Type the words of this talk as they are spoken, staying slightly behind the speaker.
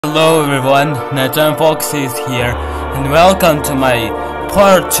Hello everyone, Nightime Foxy is here, and welcome to my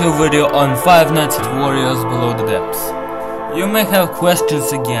part 2 video on 5 Nights at Wario's Below the Depths. You may have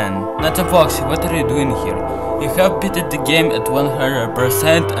questions again. Nightime Foxy, what are you doing here? You have beaten the game at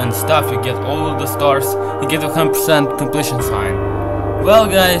 100% and stuff, you get all the stars, you get a 100% completion sign. Well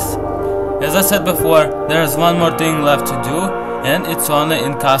guys, as I said before, there's one more thing left to do, and it's only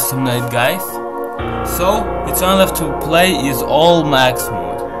in custom night guys. So, it's only left to play is all max mode.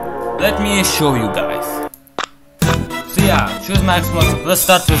 Let me show you guys. So yeah, choose max mode. Let's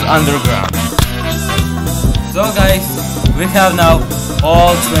start with underground. So guys, we have now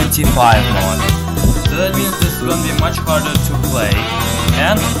all 25 mods. So that means it's gonna be much harder to play.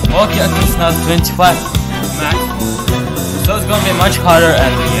 And Wacky is now 25 max mode. So it's gonna be much harder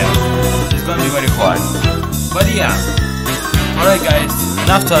and yeah, it's gonna be very hard. But yeah. Alright guys,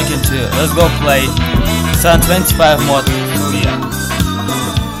 enough talking to you. Let's go play Sun 25 mod. So yeah.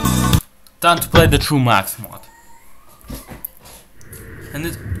 Time to play the true max mod. And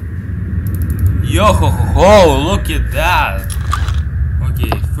it... Yo ho ho ho, look at that! Okay,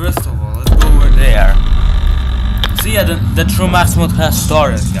 first of all, let's go over there. So yeah, the true max mod has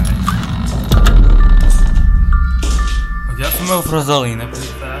storage, guys. Okay, let's move Rosalina pretty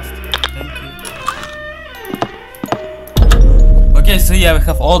fast. Thank you. Okay, so yeah, we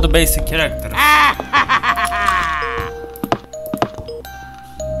have all the basic characters.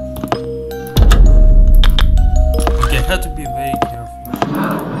 Have to be very careful.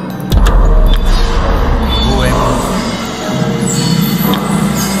 Go away.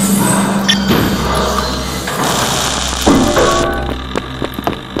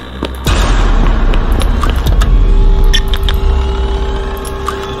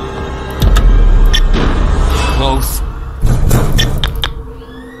 Close.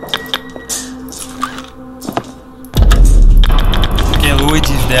 Okay,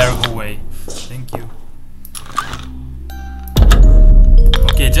 Luigi's there. Go away. Thank you.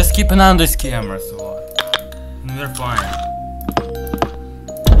 Okay, just keep an eye on this camera, so and we're fine.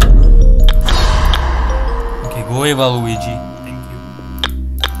 Okay, go away, Luigi. Thank you.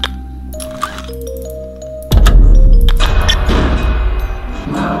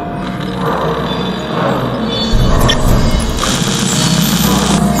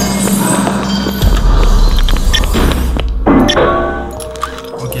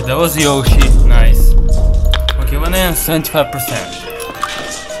 Okay, that was Yoshi. Nice. Okay, when I am 75%.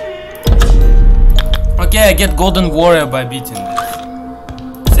 Okay, I get Golden Wario by beating this.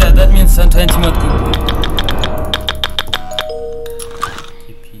 So yeah, that means 20 mod complete.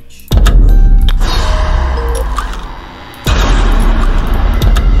 Okay, Peach.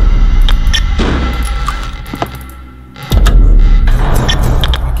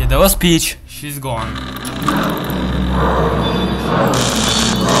 Okay, that was Peach. She's gone.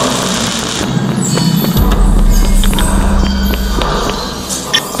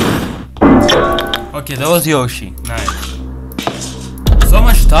 Okay, that was Yoshi. Nice. So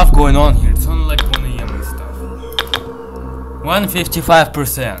much stuff going on here. It's only like 1 AM and stuff.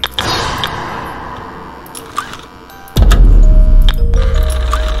 155%.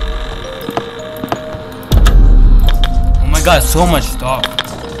 Oh my god, so much stuff.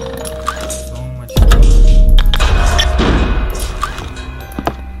 So much stuff.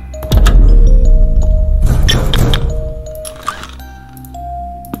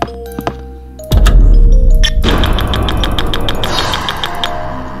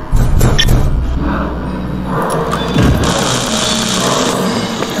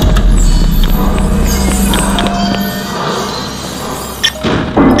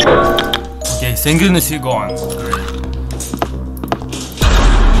 Synchronicity gone. Great.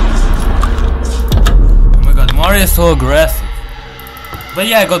 Oh my god, Mario is so aggressive. But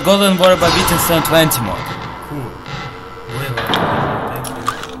yeah, I got Golden Wario by beating 720 mod. Cool. Thank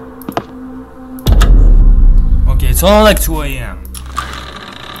you. Okay, it's only like 2 AM.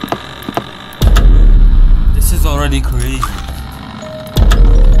 This is already crazy.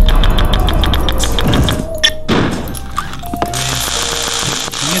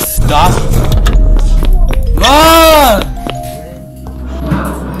 Can you stop? Run!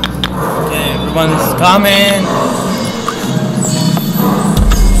 Okay, everyone is coming.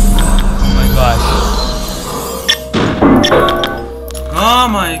 Oh my gosh. Oh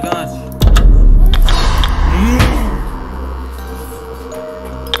my gosh.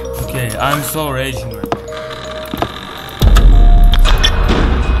 Okay, I'm so raging right now.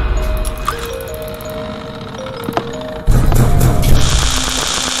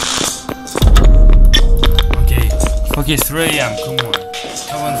 Okay, it's 3 AM, come on.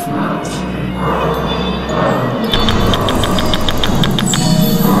 Come on.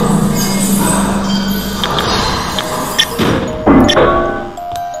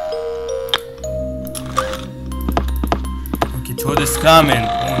 coming. Oh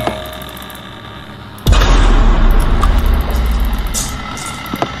no.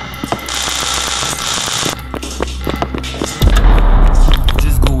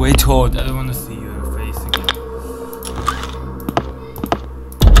 Just go way toward. I don't want to see your face again.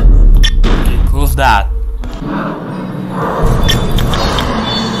 Okay, close that.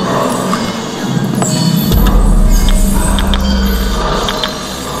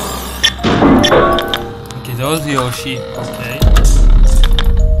 Okay, that was Yoshi. Okay.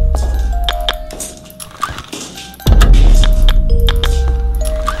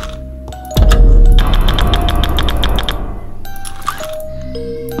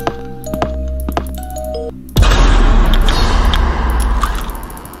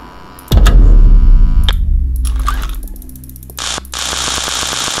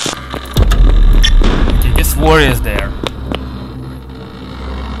 Wario's there.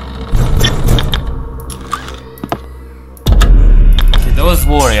 Okay, that was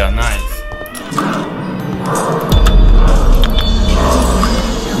Wario, nice.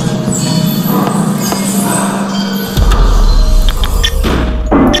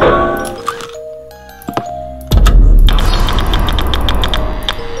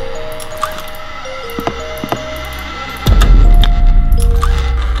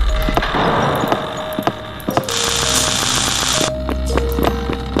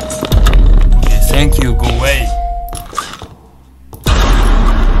 Thank you, go away.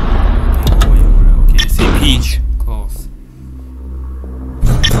 Okay, see Peach. Close.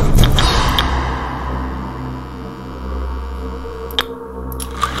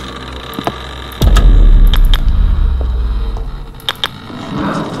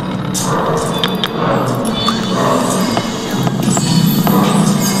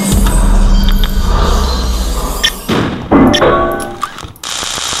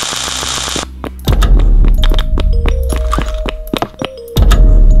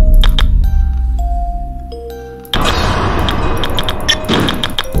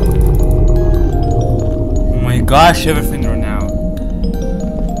 Gosh, everything right now.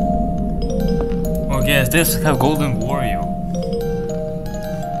 Oh yes, this have golden Wario.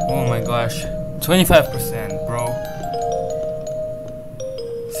 Oh my gosh, 25%, bro.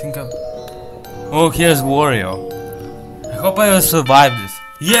 Think of. Oh, here's Wario. I hope I will survive this.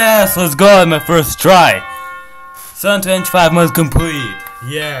 Yes, let's go on my first try. 725 must complete.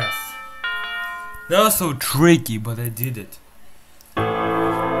 Yes. That was so tricky, but I did it.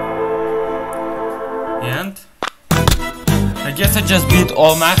 And I guess I just beat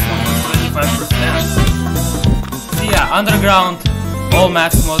all maximum with 25%. So yeah, underground, all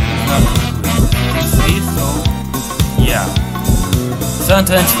max mode is not complete. See, so yeah.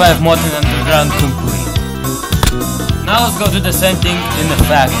 725 mod in underground complete. Now let's go do the same thing in the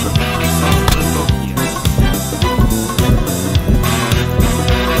factory. So let's go here.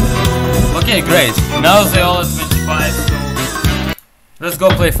 Okay, great. Now they all at 25, so let's go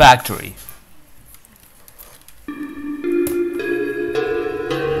play factory.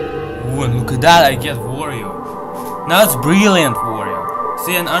 And look at that, I get Wario. Now it's brilliant Wario.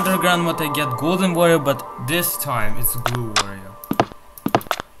 See, in underground mode I get golden Wario, but this time it's blue Wario.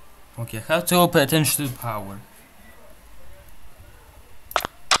 Okay, I have to pay attention to the power.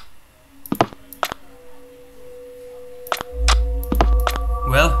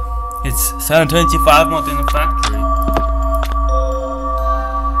 Well, it's 725 mode in the factory.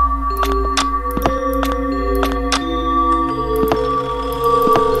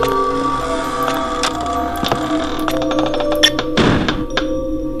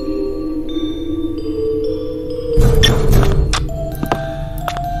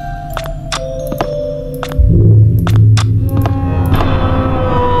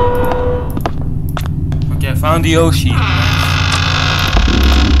 Found the Yoshi.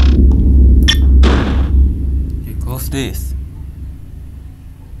 Okay, close this.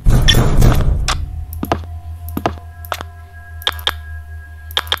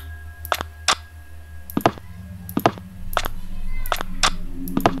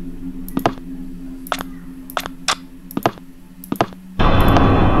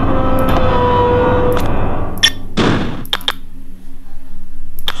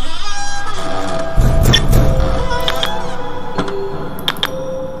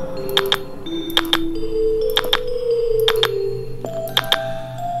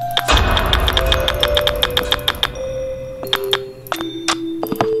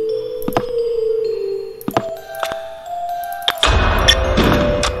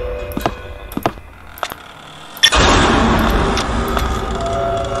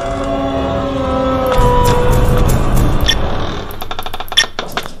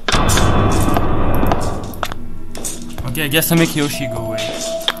 Okay, I guess I make Yoshi go away.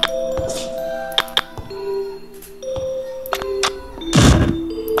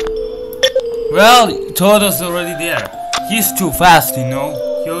 Well, Toad is already there. He's too fast, you know.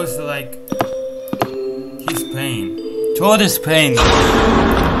 He was like... He's pain. Toad is pain.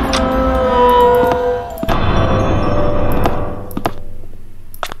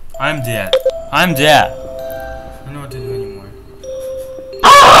 I'm dead. I'm dead. I don't know what to do anymore.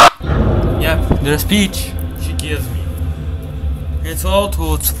 Yep, there's Peach. She kills me. It's all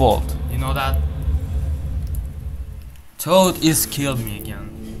Toad's fault. You know that? Toad is killed me again.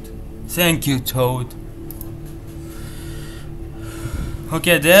 Thank you, Toad.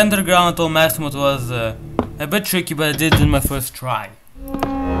 Okay, the underground or maximum was a bit tricky, but I did it in my first try.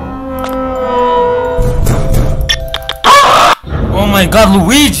 Oh my god,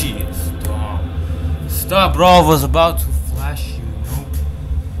 Luigi! Stop. Stop, bro, I was about to flash you, no?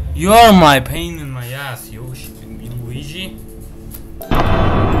 You're my pain in my ass, Yoshi. Luigi?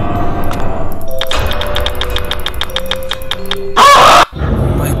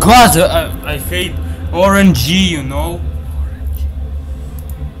 Oh my god, I hate orangey, you know?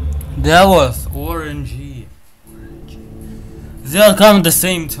 That was orangey. They'll come at the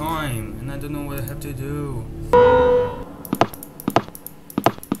same time, and I don't know what I have to do.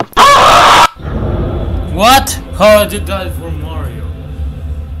 What? How I did that for Mario?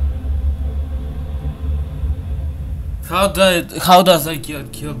 How does I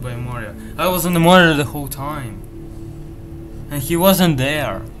get killed by Mario? I was on the monitor the whole time, and he wasn't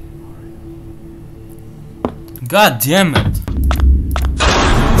there. God damn it!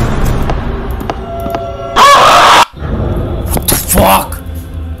 What the fuck?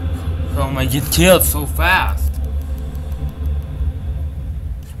 How am I get killed so fast?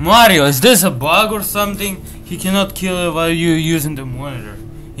 Mario, is this a bug or something? He cannot kill you while you're using the monitor.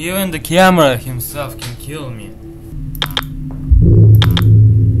 Even the camera himself can kill me.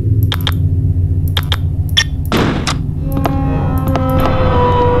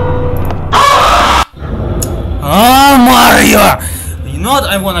 Ah, Mario! You know what?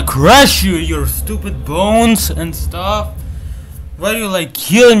 I wanna crush you, your stupid bones and stuff. Why do you like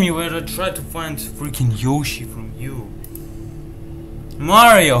kill me when I try to find freaking Yoshi from you?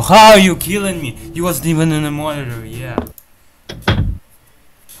 Mario, how are you killing me? You wasn't even in the monitor, yeah.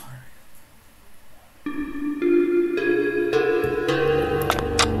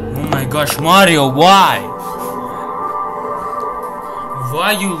 Oh my gosh, Mario, why?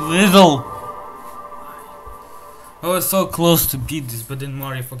 Why you little... I was so close to beat this, but then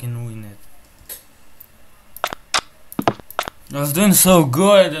Mario fucking ruined it. I was doing so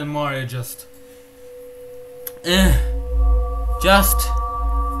good and Mario just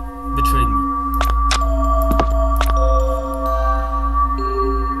betrayed me.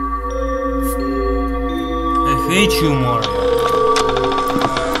 I hate you, Mario.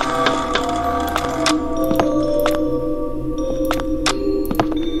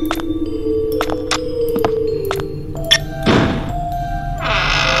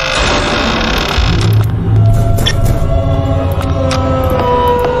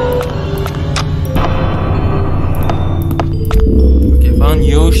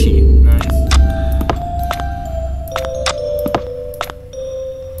 Yoshi, nice.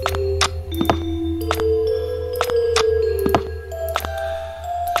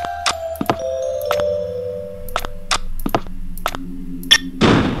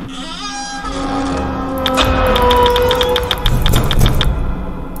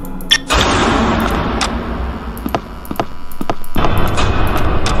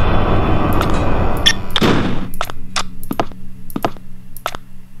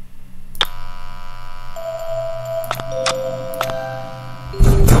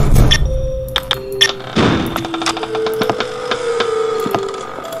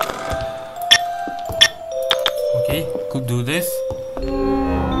 Okay, could do this.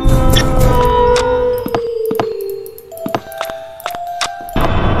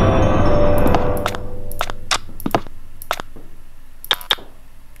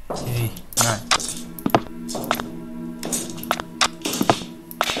 Okay, nice.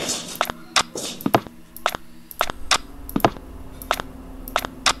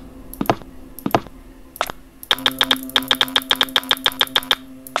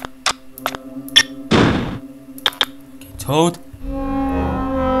 Toad.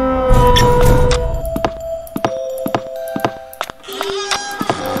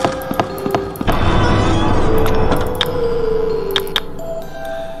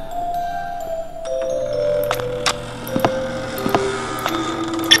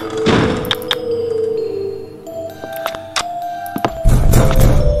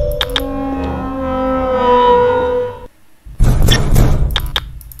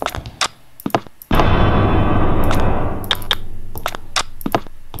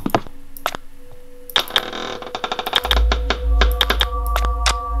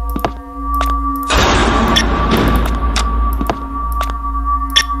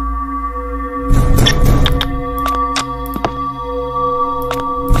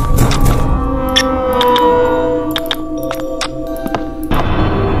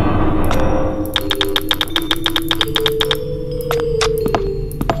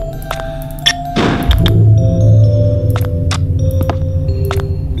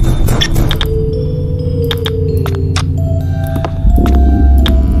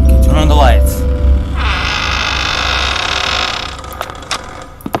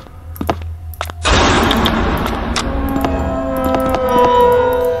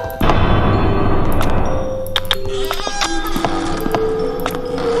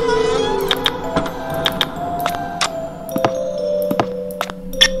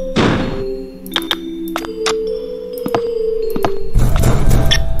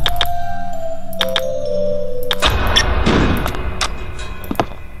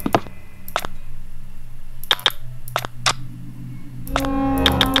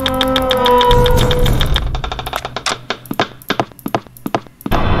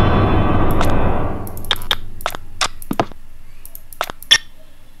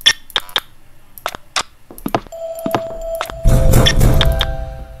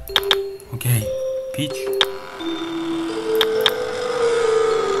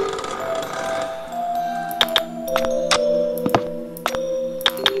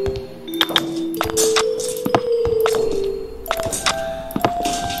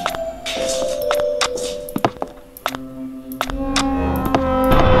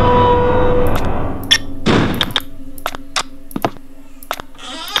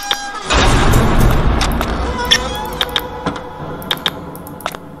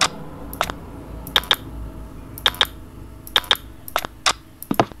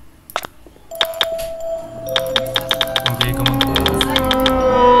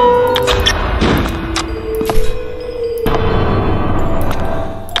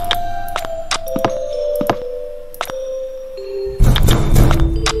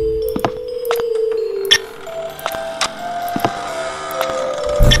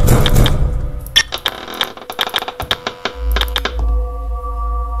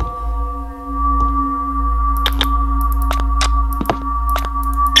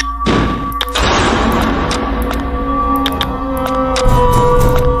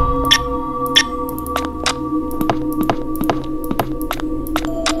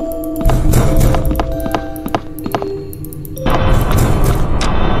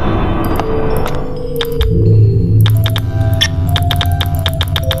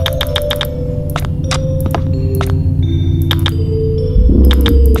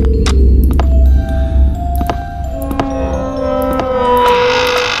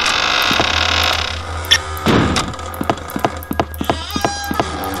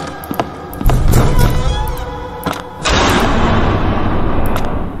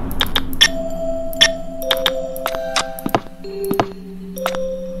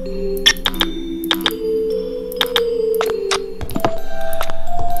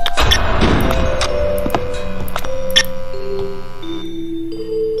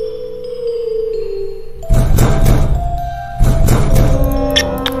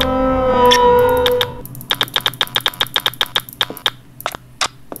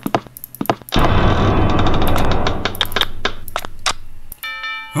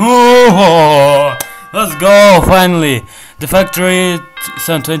 let's go, finally! The factory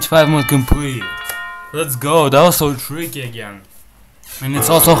 725 mode complete. Let's go, that was so tricky again. And it's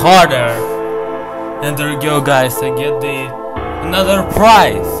also harder. And there you go, guys, I get another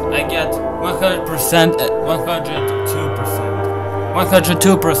prize. I get 100%, 102%.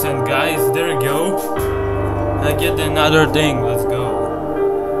 102%, guys, there you go. I get another thing, let's go.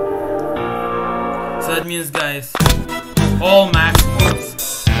 So that means, guys, all max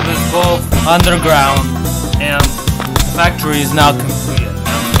modes, let's go underground, and the factory is now complete.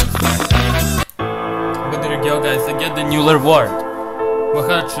 But there you go, guys, I get the new reward.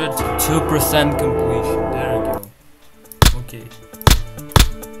 102% completion, there you go. Okay.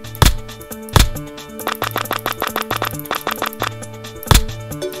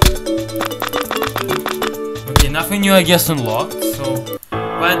 Okay, nothing new I guess unlocked, so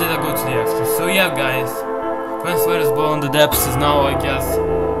why did I go to the extras? So yeah, guys, Flames Below the Depths is now, I guess,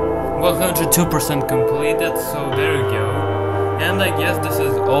 102% completed, so there you go. And I guess this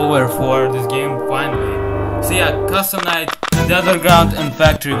is over for this game finally. So yeah, Custom Night, the Underground and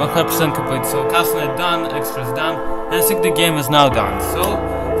Factory 100% complete. So Custom Night done, extras done, and I think the game is now done. So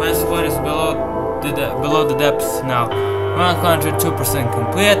Flames Below the Depths now 102%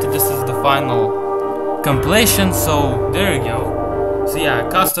 complete. This is the final completion, so there you go. So yeah,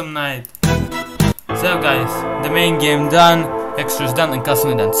 Custom Night. So guys, the main game done, extras done, and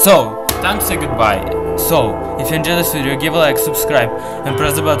custom done. So, time to say goodbye. So, if you enjoyed this video, give a like, subscribe, and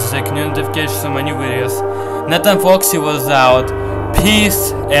press the button to take new notifications on my new videos. Nightime Foxy was out.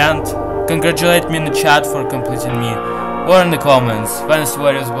 Peace, and congratulate me in the chat for completing me, or in the comments. Finest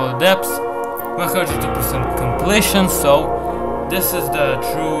Warriors Below the Depths, 102% completion. So, this is the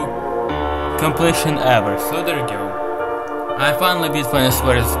true completion ever. So there you go. I finally beat Finest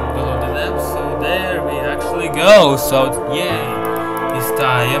Warriors Below the Depths, so there we actually go. So yay, it's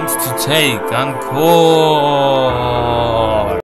time to take encore.